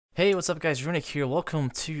Hey, what's up guys, Runic here. Welcome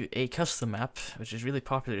to a custom map, which is really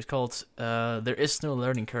popular. It's called There Is No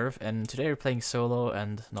Learning Curve, and today we're playing solo,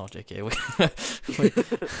 and no, JK,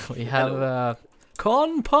 we have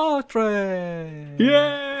Compadre! Yay!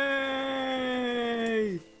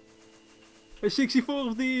 A 64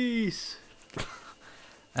 of these!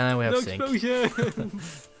 And then we have No Zinc. explosion!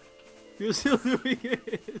 You're still doing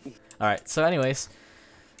it! Alright, so anyways.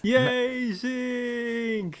 Yay,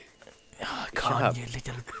 Zinc! Oh, Kone, you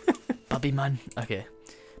little bubby man. Okay.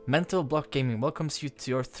 Mental Block Gaming welcomes you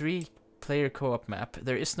to your 3-player co-op map.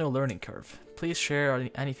 There is no learning curve. Please share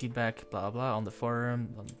any feedback, blah blah, on the forum,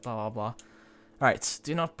 blah blah blah. Alright,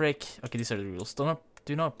 do not break... Okay, these are the rules.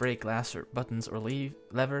 Do not break glass or buttons or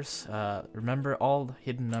levers. Remember all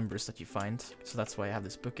hidden numbers that you find. So that's why I have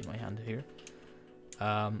this book in my hand here.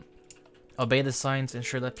 Obey the signs,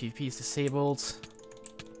 ensure that PvP is disabled.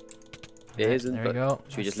 It isn't, there we but go.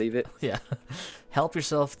 should we just leave it? Yeah. Help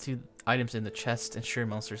yourself to items in the chest, ensure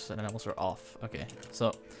monsters and animals are off. Okay,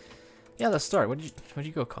 so yeah, let's start. Where'd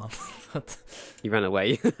you go, Con? You ran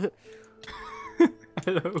away.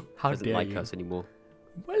 Hello. How Doesn't dare like you? us anymore.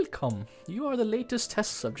 Welcome. You are the latest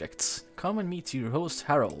test subjects. Come and meet your host,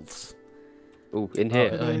 Harold. Oh, in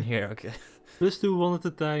here. Oh, in here, okay. Let's do one at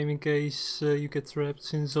a time in case you get trapped,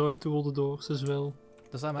 since I have to all the doors as well.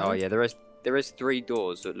 Does that matter? Oh yeah, there is 3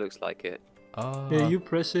 doors, so it looks like it. Yeah, you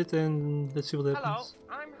press it and let's see what Hello, happens.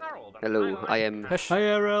 I'm Harold. and Hello, like I am. Hush. Hi,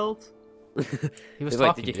 Harold! He was Wait,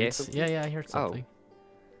 talking. did you hear dude. something? Yeah, I heard Oh. something.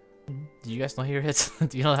 Do you guys not hear it?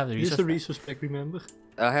 Do you not have the Here's resource? the pack? resource pack, remember?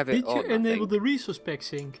 I have it Did you on. I enable think. the resource pack,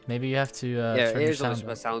 Zinc? Maybe you have to Yeah, turn it your is on. sound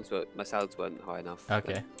My sounds weren't high enough.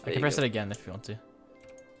 Okay, I There can you press go. it again if you want to.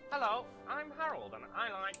 Hello, I'm Harold and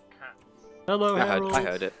I like cats. Hello, Harold! I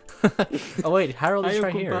heard it. Oh wait, Harold I is am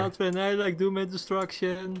right here. Compadre and I like doom and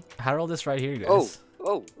destruction. Harold is right here, guys.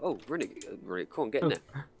 Oh, Runic, come on, get in Oh.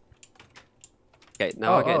 there. Okay,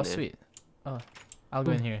 now I'll get in there. Sweet. Oh, I'll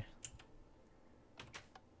go in here.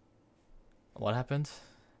 What happened?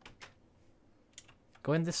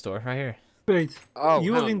 Go in this door right here. Wait, Oh,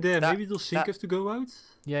 you hang are on, in there. that- Maybe does Zinc that- have to go out?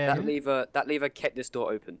 Yeah, That lever kept this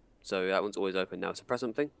door open, so that one's always open now. So press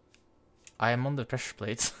something. I am on the pressure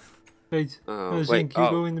plate. Wait, Oh, wait. Zinc, you Oh,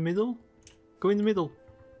 go in the middle? Go in the middle.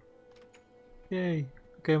 Yay.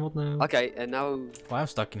 Okay, what now? okay, and now Well, I'm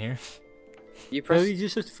stuck in here. you No, press. you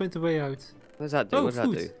just have to find a way out. What does that do? Oh, What does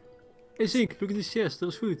food. that do? Hey Zinc, look at this chest,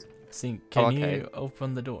 there's food. Think, can okay. you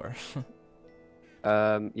open the door?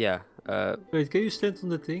 Yeah. Wait, can you stand on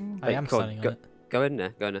the thing? I Wait, am come on, standing on it. Go in there.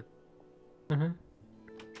 Go in there. Uh-huh.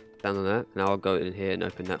 Stand on that. Now I'll go in here and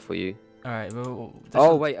open that for you. Alright, well,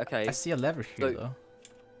 Oh wait, okay. I see a lever here So- though.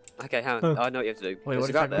 Okay, hang Oh. on. I know what you have to do. Wait, Let's what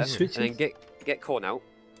if go I out there, switch and then get Corn out,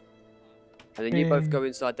 and then you both go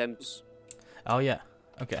inside them. Oh yeah,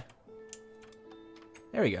 okay.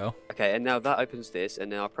 There we go. Okay, and now that opens this,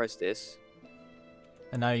 and now I press this,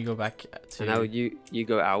 And now you go back to... and now you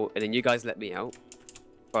go out, and then you guys let me out.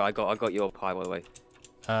 Oh, I got your pie, by the way.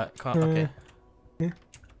 okay. yeah.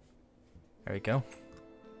 There we go.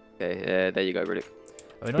 Okay, there you go, Riddick.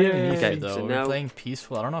 We don't even need Okay, to though, so we're now- playing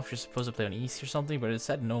peaceful. I don't know if you're supposed to play on easy or something, but it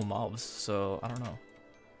said no mobs, so I don't know.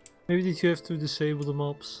 Maybe did you have to disable the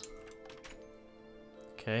mobs?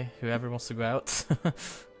 Okay, whoever wants to go out.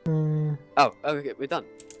 Oh, okay, we're done.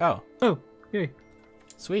 Oh, Yay.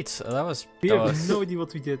 sweet. So that was... We that have was- no idea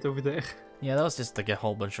what we did over there. Yeah, that was just like a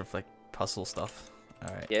whole bunch of like puzzle stuff.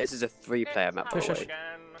 Alright. Yeah, this is a 3-player It's map, by Push, the push. way.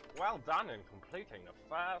 again. Well done in completing the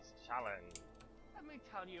first challenge. Let me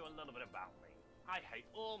tell you a little bit about me. I hate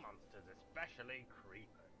all monsters, especially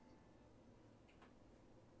creepers.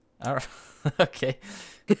 Alright. Okay.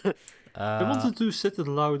 I wanted to set it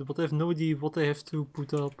loud, but I have no idea what I have to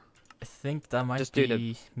put up. I think that might Just do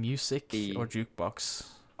be the- music the- or jukebox.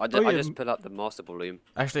 I Oh, yeah, just put up the master volume.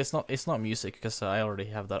 Actually, it's not music because I already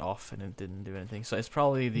have that off and it didn't do anything. So it's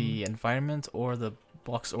probably the environment or the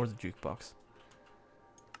box or the jukebox.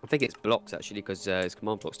 I think it's blocks actually, because it's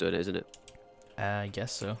command blocks doing it, isn't it? I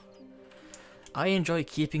guess so. I enjoy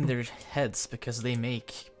keeping their heads because they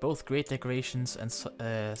make both great decorations and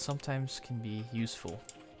sometimes can be useful.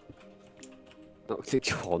 Oh,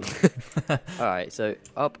 John. Alright, so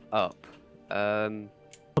up. Up.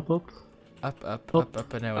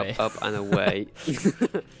 Up and away. Up and away.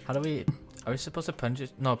 How do we... Are we supposed to punch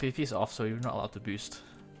it? No, PvP is off, so you're not allowed to boost.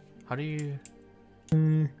 How do you...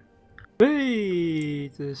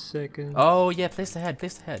 Wait a second. Oh, yeah, place the head,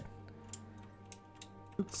 place the head.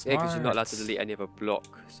 Yeah, because you're not allowed to Smart. delete any other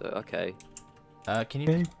block, so okay. Can you...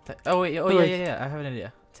 Okay. Oh, wait, oh, Oh, yeah, wait. yeah, I have an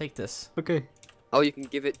idea. Take this. Okay. Oh, you can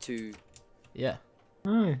give it to... Yeah.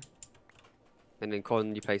 Oh, And then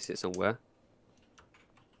Con, you place it somewhere.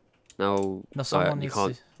 No, No, someone you needs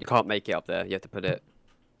can't. to... You can't make it up there. You have to put it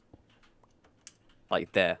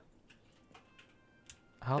like there.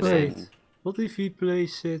 How And does Wait. then What if we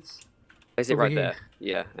place it? place it over right here? there.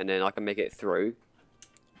 Yeah, and then I can make it through.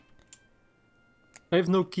 I have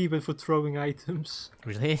no keypad for throwing items.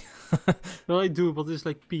 Really? Well, I do, but it's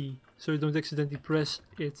like P, so you don't accidentally press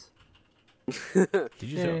it. Did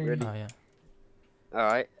you Yay. Really? Oh, yeah. All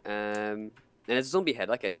right. And it's a zombie head.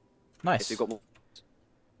 Okay. Nice. So we got more.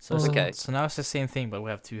 So, Okay. so now it's the same thing, but we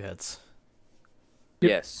have 2 heads. Yep.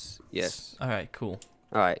 Yes. Yes. Alright, cool.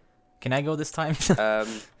 All right. Can I go this time?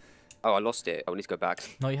 Oh, I lost it. I need to go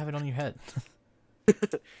back. No, you have it on your head.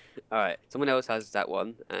 All right. Someone else has that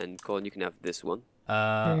one, and Colin, you can have this one.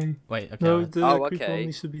 Yay. Wait, okay. No, the Oh, creeper okay. one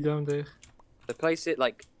needs to be down there. So place it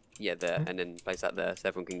like there, and then place that there, so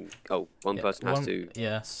everyone can. Oh, one Yeah, person has to.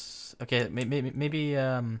 Yes. Okay, maybe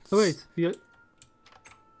Oh wait, we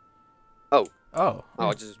Oh. Oh,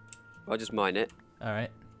 I'll just mine it. Alright.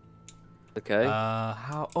 Okay.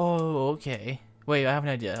 How? Oh, okay. Wait, I have an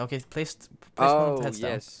idea. Okay, place one of the heads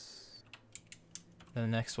down. yes. Then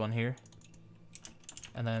the next one here.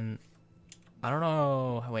 And then... I don't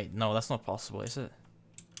know... Wait, no, that's not possible, is it?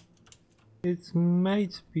 it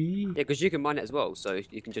might be. Yeah, because you can mine it as well, so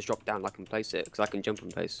you can just drop down like and place it, because I can jump in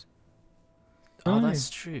place. Oh, Aye. that's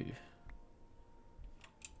true.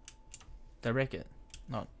 Did I break it?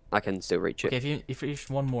 No. I can still reach it. Okay, if you reach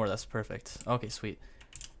one more, that's perfect. Okay, sweet.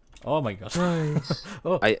 Oh my gosh. Nice.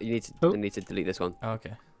 Oh. You need to. Oh. I need to delete this one.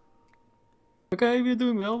 Okay. Okay, we're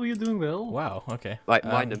doing well. We're doing well. Wow. Okay. Right,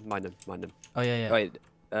 mine them. Oh yeah, yeah. Wait.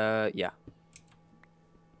 Yeah.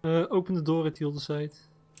 Open the door at the other side.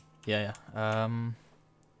 Yeah, yeah.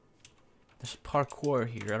 There's parkour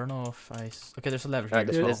here. I don't know if Okay, there's a lever here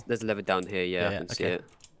as well. There's a lever down here. Yeah, I can see okay. it.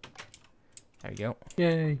 There you go.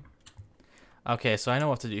 Yay. Okay, so I know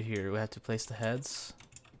what to do here. We have to place the heads.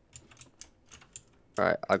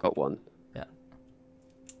 Right, I got one.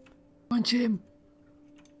 Punch him.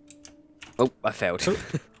 Oh, I failed. Oh.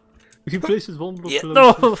 If you place it one block Yeah.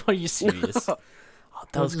 closer. No, are you serious? Oh,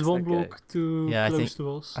 that was That is one okay. block too Yeah, close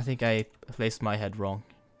to us. I think I placed my head wrong.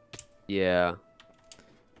 Yeah.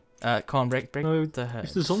 Come on, break No, the head.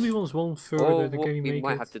 If the zombie one's one further, Or then what can you we make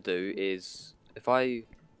might it? have to do is if I.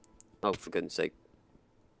 Oh, for goodness sake.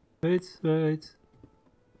 Wait.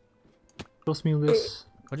 Trust me on this.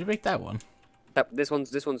 Would you break that one? This one's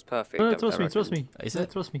perfect. No, I trust me, trust reckon. me. Is Yeah,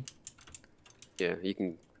 it? trust me. Yeah, you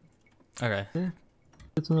can. Okay.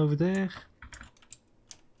 Put one over there.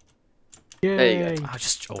 There Yay! you go. I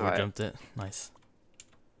just Alright. overjumped it. Nice.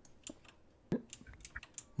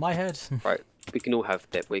 My head. We can all have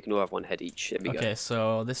that. We can all have one head each. There we Okay,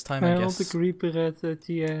 so this time I I want the guess. creeper at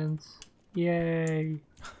the end. Yay!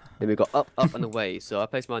 Then we got up, and away. So I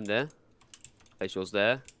place mine there. Place yours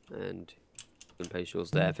there, and you can place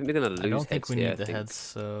yours there. I think we're gonna lose I don't think heads we here. need the heads.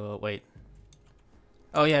 So wait.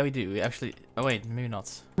 Oh yeah, we do. We actually. Oh wait, maybe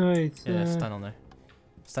not. Wait. Yeah, stand on there.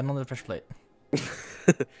 Stand on the pressure plate.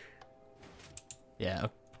 Yeah.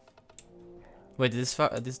 Wait, this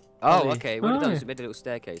this. Oh, probably- okay. What it Oh, done yeah. is it made a little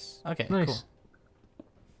staircase. Okay, Nice. cool.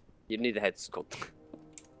 You need the heads. Cool.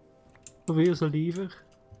 Over here's a lever.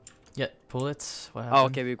 Yeah, pull it. What Oh,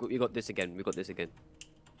 happened? okay. We got this again. We got this again.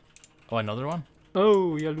 Oh, another one.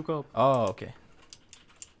 Oh, yeah, look up. Oh, okay.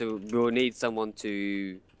 So we'll need someone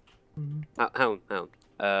to. Mhm. How?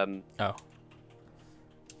 Oh.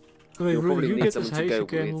 Wait, You'll probably you need get as someone to high as go you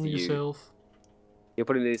can with on you. yourself. You'll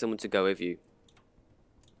probably need someone to go with you.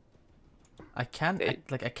 I can It-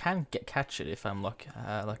 I can catch it if I'm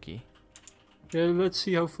lucky. Yeah, let's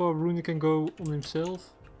see how far Rune can go on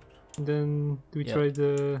himself. And then do we Yeah. try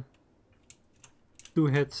the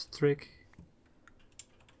two-head trick.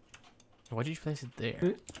 Why did you place it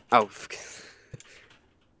there? Oh.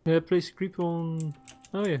 Yeah, place a creep on...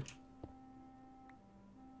 Oh yeah.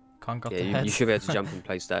 Can't got Yeah, the head. you should be able to jump and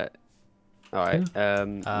place that. All right.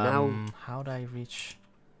 Now. How do I reach?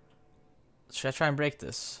 Should I try and break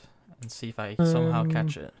this and see if I somehow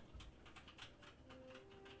catch it?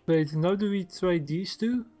 Wait, now do we try these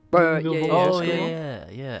two? Right, Then yeah, we'll yeah, hold Oh this yeah.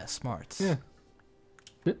 one. yeah, smart. Yeah.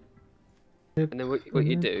 And then what you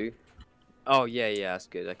Mhm. do? Oh yeah, that's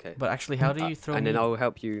good. Okay. But actually, how do you throw And me then I'll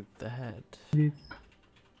help you. the head?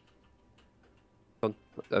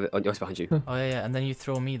 On yours behind you. Oh yeah, and then you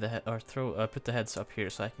throw me the head, or put the heads up here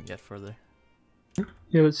so I can get further.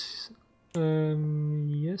 Yeah, let's...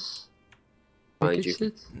 yes. Behind you. Packaged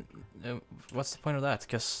it? What's the point of that?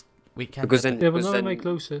 Because we can't. Because get then- the, Yeah, but Because now am I then-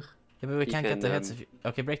 closer? yeah, but we you can't get can, the heads if you.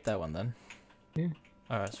 Okay, break that one then. Yeah.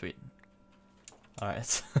 All right, sweet. All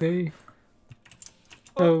right. Okay.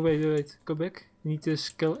 Oh, wait, go back. I need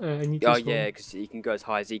this. I need Oh this yeah, one. because he can go as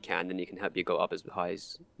high as he can, and he can help you go up as high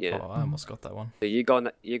as yeah. Oh, I almost got that one. So you go on.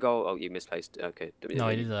 You go. Oh, you misplaced. Okay. No,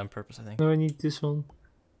 I did that on purpose, I think. No, I need this one.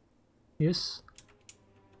 Yes.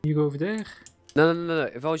 You go over there. No.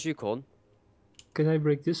 If I was you, Corn. Can I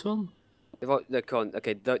break this one? If I no, Corn.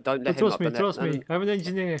 Okay, don't let him Trust up. me, Don't let- trust no, no, me. I'm an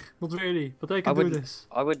engineer, not really, but I can do wouldn't- this.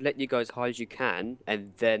 I would let you go as high as you can,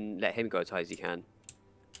 and then let him go as high as he can.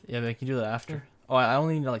 Yeah, but I can do that after. Oh, I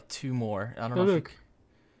only need like 2 more. I don't Oh know. look.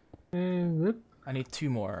 And yep. I need 2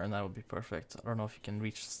 more, and that would be perfect. I don't know if you can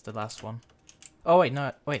reach the last one. Oh wait,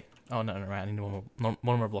 no, wait. Oh no, I need one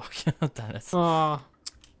more block. Damn it. Ah.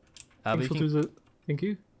 But Thanks you for can- do that. Thank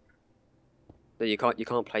you. No, you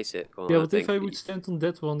can't place it. Corn, Yeah, I but if think. I would stand on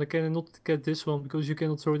that one, I cannot get this one because you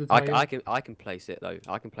cannot throw it I higher. can place it though.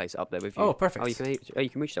 I can place it up there with you. Oh, perfect. Oh, you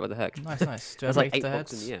can reach that. What the heck? Nice, nice. Do I There's like break 8 the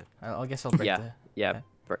blocks heads? in the air. I guess I'll break Yeah. the... Yeah,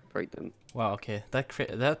 Okay. break them. Wow, okay.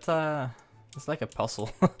 It's like a puzzle.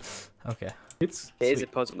 Okay. It's It is a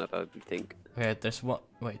Sweet. puzzle map, I would think. Okay, there's one...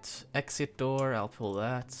 Wait. Exit door, I'll pull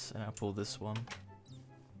that, and I'll pull this one.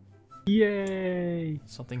 yay!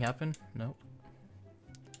 Something happened? No.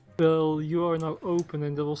 Well, you are now open,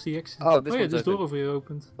 and there was the exit. Oh, this yeah, one's this door open. over here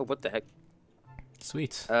opened. Oh, what the heck?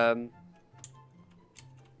 Sweet.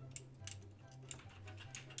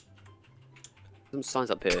 Some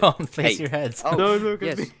signs up here. Come on, face Hey. your head. Oh, No, look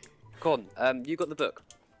yes. at me. Con, you got the book.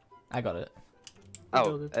 I got it. I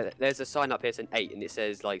Oh, got it. there's a sign up here saying 8, and it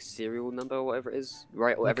says like serial number or whatever it is.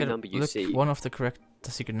 Right, or Look every at- number you look, see. One of the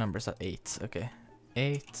secret numbers at 8. Okay.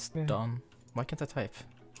 8, Yeah. done. Why can't I type?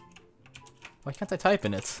 Why can't I type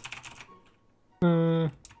in it?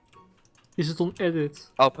 Is it on edit?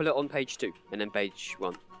 I'll put it on page 2, and then page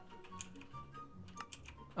 1.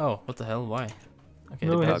 Oh, what the hell? Why? Okay,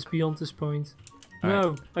 No the heads bug. beyond this point.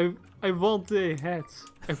 Alright. No, I want the head.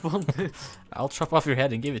 I want it. I'll chop off your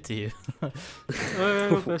head and give it to you.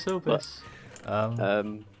 Help us, help us.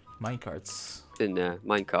 Minecarts. In there,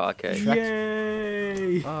 minecart, okay.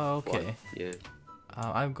 Yay! Oh, One, okay. Yeah.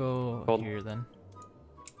 I'll go Go on. here then.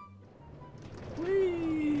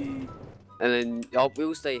 And then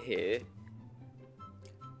we'll stay here.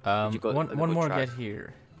 You got One another more track. get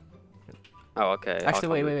here. Oh, okay. I'll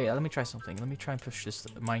Actually, come wait. Let me try something. Let me try and push this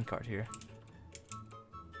minecart here.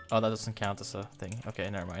 Oh, that doesn't count as a thing. Okay,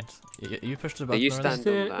 never mind. You push the button you over stand- Is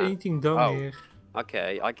there? there on that. anything down Oh. here?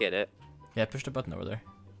 Okay, I get it. Yeah, push the button over there.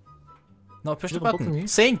 No, push Is the there a button button. here?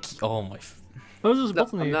 Sync! Oh my... Oh, there's a No,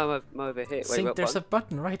 button I'm here. now I'm over here. Wait, Sync, what there's one? a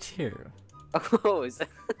button right here. Oh, is that...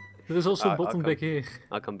 There is also a Alright, I'll button come. back here.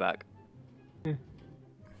 I'll come back. Yeah.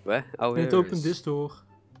 Where? Oh, And here it opened is. this door.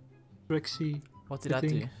 Rexy. What did I that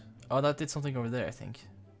do? think. Oh, that did something over there, I think.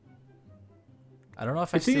 I don't know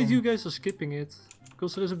if I I think still... that you guys are skipping it.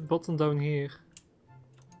 Because there is a button down here.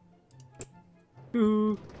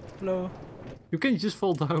 Ooh. Hello. You can just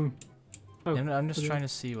fall down. Oh, I'm just okay. trying to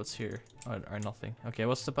see what's here. Or nothing. Okay,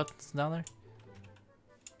 what's the buttons down there?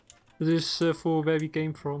 It is for where we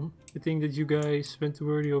came from. I think that you guys went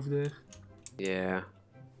too early over there. Yeah.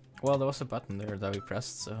 Well, there was a button there that we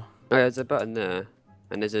pressed, so... Oh, there's a button there.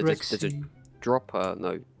 And there's a Rexy. dropper.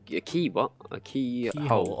 No. A key, what? A key Keyhole.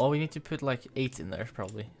 hole. Oh, we need to put like 8 in there,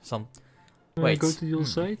 probably. Some... Go Wait. to the other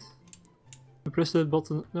side. You press that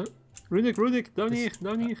button. No. Runik, down This- here,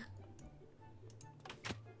 down here.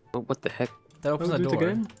 Oh, what the heck? That opens Oh, the do door. it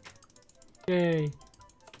again. Yay.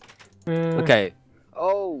 Okay.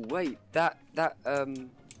 Oh, wait.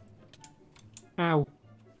 Ow.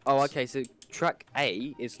 Oh, okay. So track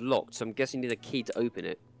A is locked. So I'm guessing you need a key to open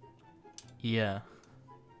it. Yeah.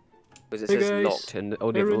 Because it Hey, says guys. locked, and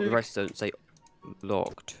all the Hey, the Runic. rest don't say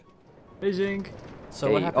locked. Hey, Zinc. So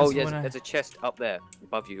Hey, what happens oh, yes, when I... there's a chest up there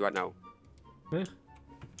above you right now. Where?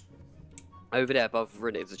 Over there above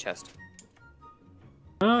Runic, there's a chest.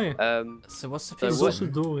 Oh, yeah. So what's the So There's fuse what- also a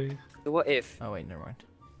button? door here. So what if? Oh wait, never mind.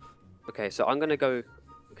 Okay, so I'm gonna go.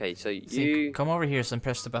 Okay, so Sync, you. come over here and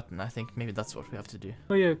press the button. I think maybe that's what we have to do.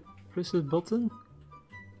 Oh, yeah. Press that button.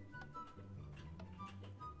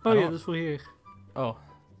 Oh, I yeah, don't- that's for here. Oh,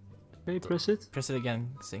 Okay, press it. press it again,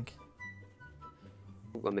 Sync.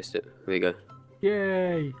 Oh, I missed it. Here we go.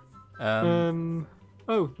 Yay.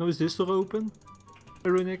 Oh, now is this door open? Hey,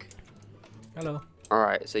 Runik. Hello. All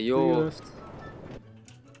right, so To your you're left.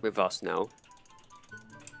 with us now.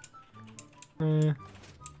 Huh?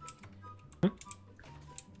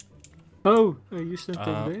 Oh, you stand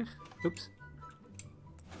Uh, over there. Oops.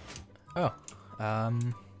 Oh,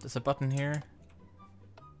 there's a button here.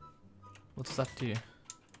 What does that do?